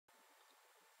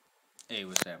Hey,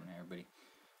 what's happening, everybody?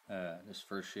 This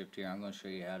first shift here, I'm going to show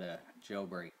you how to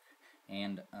jailbreak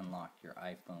and unlock your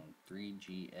iPhone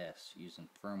 3GS using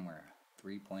firmware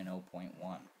 3.0.1.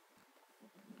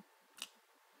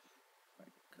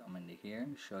 Come into here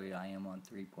and show you I am on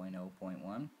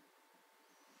 3.0.1.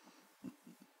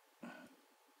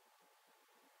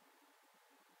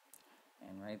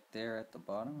 And right there at the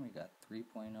bottom, we got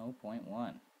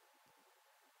 3.0.1.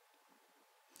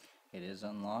 It is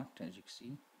unlocked, as you can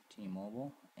see,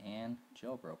 T-Mobile and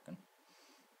jailbroken.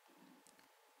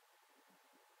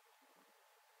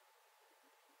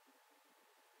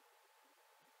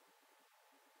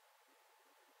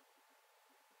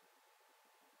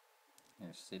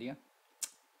 Here's Cydia,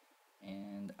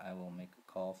 and I will make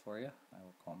a call for you. I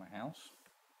will call my house.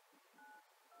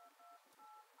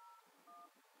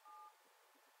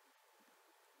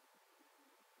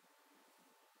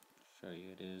 Show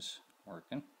you it is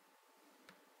working.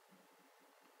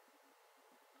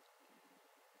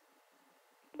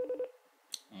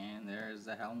 And there's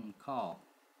the Helm call.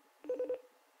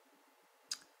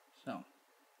 So,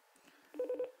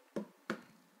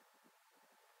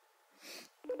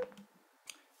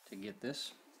 to get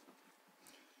this,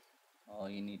 all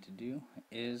you need to do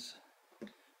is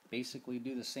basically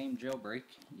do the same jailbreak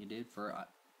you did for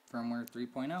firmware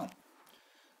 3.0.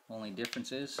 Only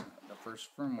difference is the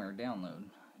first firmware download.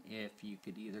 If you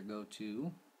could either go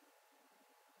to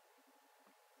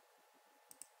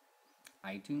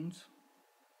iTunes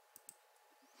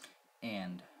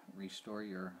and restore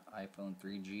your iPhone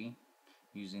 3G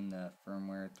using the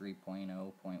firmware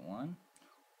 3.0.1,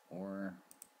 or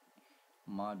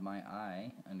mod my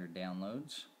eye under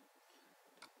downloads,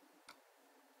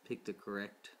 pick the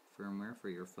correct firmware for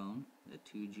your phone, the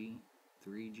 2G,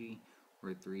 3G,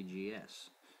 or 3GS.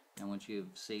 And once you've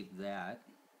saved that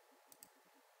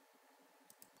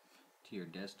to your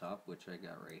desktop, which I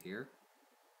got right here,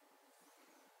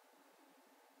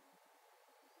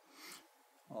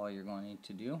 all you're going to need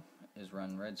to do is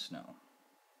run Red Snow.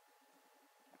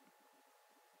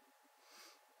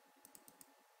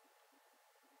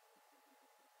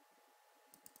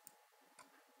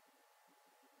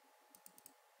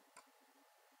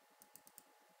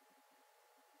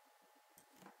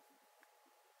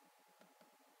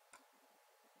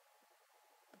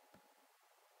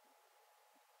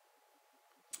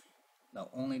 The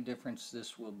only difference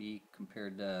this will be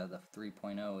compared to the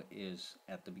 3.0 is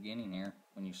at the beginning here,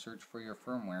 when you search for your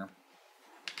firmware,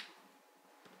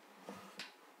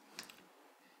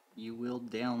 you will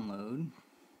download,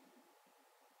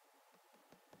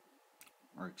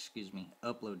 or excuse me,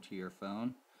 upload to your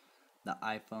phone the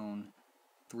iPhone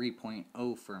 3.0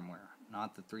 firmware,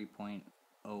 not the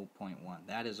 3.0.1.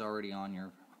 That is already on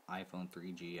your iPhone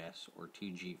 3GS or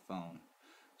 2G phone.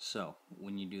 So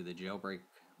when you do the jailbreak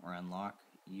or unlock,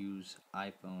 use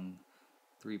iPhone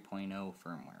 3.0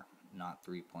 firmware, not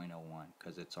 3.01,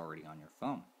 because it's already on your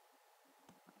phone.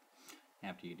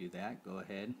 After you do that, go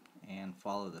ahead and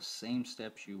follow the same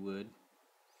steps you would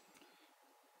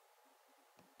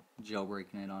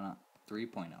jailbreaking it on a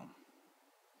 3.0.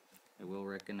 It will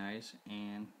recognize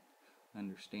and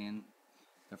understand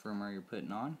the firmware you're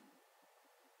putting on.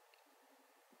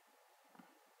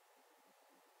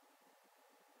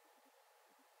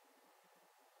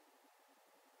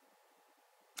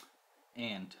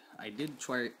 And I did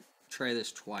try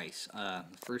this twice. The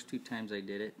first two times I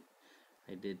did it,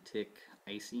 I did tick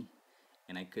icy,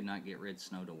 and I could not get Red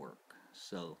Snow to work.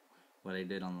 So what I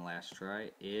did on the last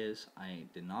try is I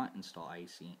did not install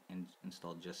icy and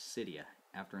installed just Cydia.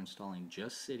 After installing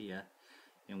just Cydia,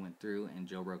 it went through and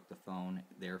jailbroke the phone.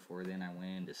 Therefore, then I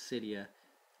went into Cydia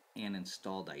and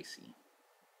installed icy.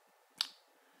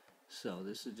 So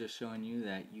this is just showing you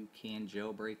that you can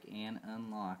jailbreak and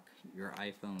unlock your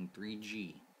iPhone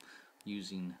 3G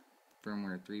using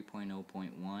firmware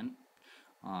 3.0.1.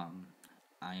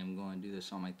 I am going to do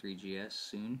this on my 3GS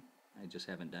soon. I just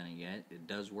haven't done it yet. It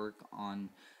does work on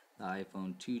the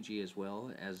iPhone 2G as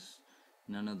well, as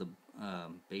none of the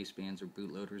basebands or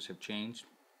bootloaders have changed.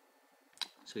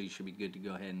 So you should be good to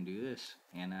go ahead and do this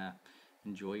and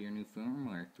enjoy your new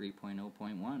firmware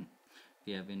 3.0.1. If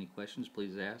you have any questions,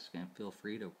 please ask, and feel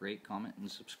free to rate, comment,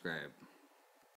 and subscribe.